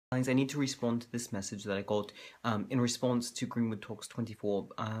I need to respond to this message that I got in response to Greenwood Talks 24.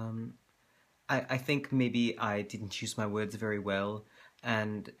 I think maybe I didn't choose my words very well,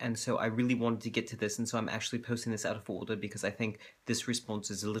 and so I really wanted to get to this, and so I'm actually posting this out of order because I think this response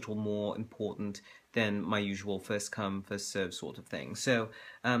is a little more important than my usual first come, first serve sort of thing. So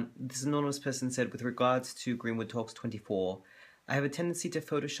this anonymous person said, with regards to Greenwood Talks 24, I have a tendency to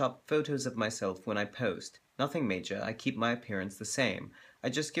Photoshop photos of myself when I post. Nothing major, I keep my appearance the same. I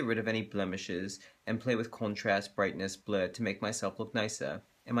just get rid of any blemishes and play with contrast, brightness, blur to make myself look nicer.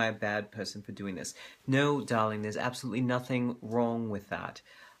 Am I a bad person for doing this? No, darling, there's absolutely nothing wrong with that.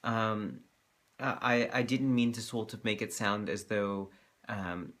 I didn't mean to sort of make it sound as though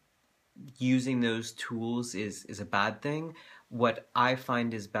using those tools is a bad thing. What I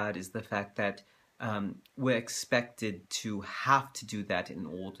find is bad is the fact that we're expected to have to do that in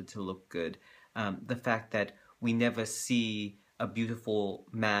order to look good. The fact that we never see a beautiful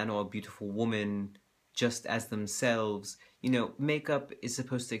man or a beautiful woman just as themselves. You know, makeup is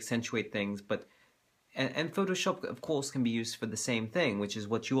supposed to accentuate things, but and Photoshop, of course, can be used for the same thing, which is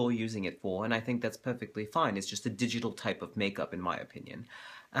what you're using it for, and I think that's perfectly fine. It's just a digital type of makeup, in my opinion.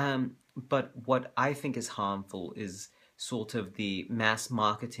 But what I think is harmful is sort of the mass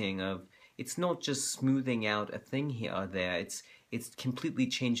marketing of, it's not just smoothing out a thing here or there, it's completely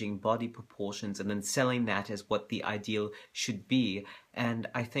changing body proportions and then selling that as what the ideal should be. And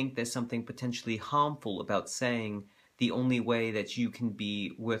I think there's something potentially harmful about saying the only way that you can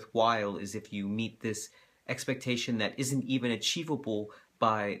be worthwhile is if you meet this expectation that isn't even achievable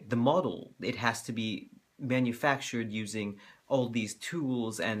by the model. It has to be manufactured using all these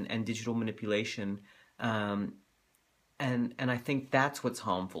tools and digital manipulation. And I think that's what's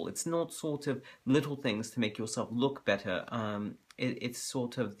harmful. It's not sort of little things to make yourself look better. It's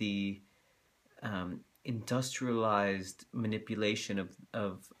sort of the industrialized manipulation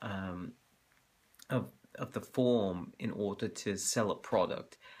of the form in order to sell a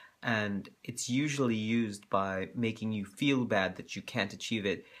product. And it's usually used by making you feel bad that you can't achieve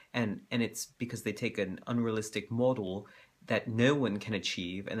it. And it's because they take an unrealistic model that no one can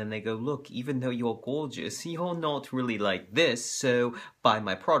achieve, and then they go, look, even though you're gorgeous, you're not really like this, so buy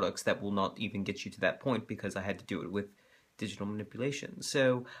my products that will not even get you to that point because I had to do it with digital manipulation.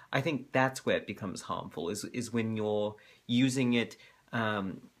 So I think that's where it becomes harmful, is when you're using it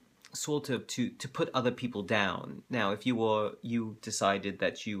sort of to put other people down. Now, if you decided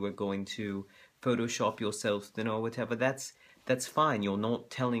that you were going to Photoshop yourself thin or whatever, that's fine. You're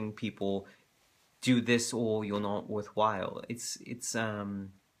not telling people do this or you're not worthwhile. It's you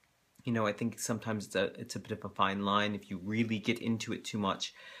know, I think sometimes it's a bit of a fine line if you really get into it too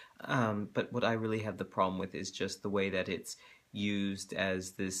much. But what I really have the problem with is just the way that it's used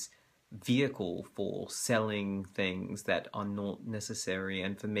as this vehicle for selling things that are not necessary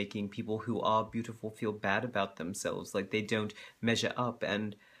and for making people who are beautiful feel bad about themselves, like they don't measure up.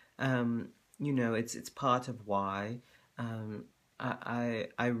 And you know, it's part of why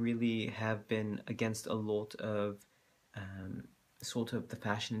I really have been against a lot of sort of the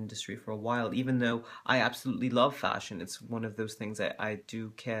fashion industry for a while, even though I absolutely love fashion. It's one of those things I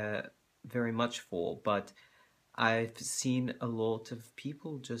do care very much for, but I've seen a lot of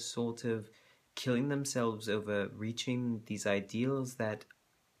people just sort of killing themselves over reaching these ideals that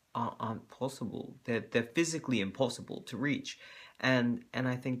aren't possible. They're physically impossible to reach. And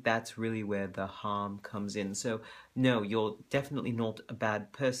I think that's really where the harm comes in. So no, you're definitely not a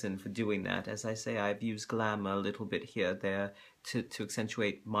bad person for doing that. As I say, I've used glamour a little bit here there to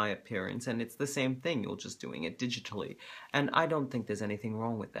accentuate my appearance, and it's the same thing. You're just doing it digitally. And I don't think there's anything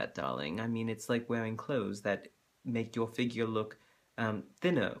wrong with that, darling. I mean, it's like wearing clothes that make your figure look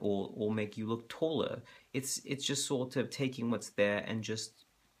thinner or make you look taller. It's just sort of taking what's there and just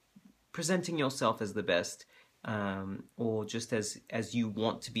presenting yourself as the best, or just as you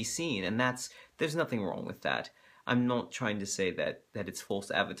want to be seen, and there's nothing wrong with that. I'm not trying to say that it's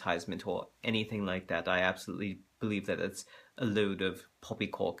false advertisement or anything like that. I absolutely believe that it's a load of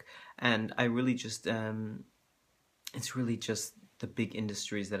poppycock, and I really just it's really just the big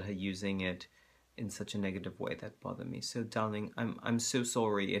industries that are using it in such a negative way that bother me. So darling, I'm so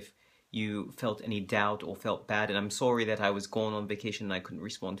sorry if you felt any doubt or felt bad, and I'm sorry that I was gone on vacation and I couldn't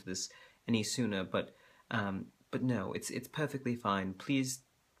respond to this any sooner, but no, it's perfectly fine. Please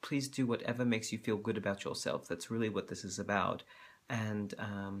do whatever makes you feel good about yourself. That's really what this is about. And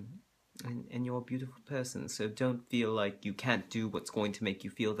you're a beautiful person, so don't feel like you can't do what's going to make you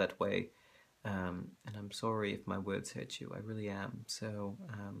feel that way. And I'm sorry if my words hurt you. I really am. So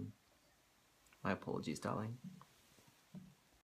my apologies, darling.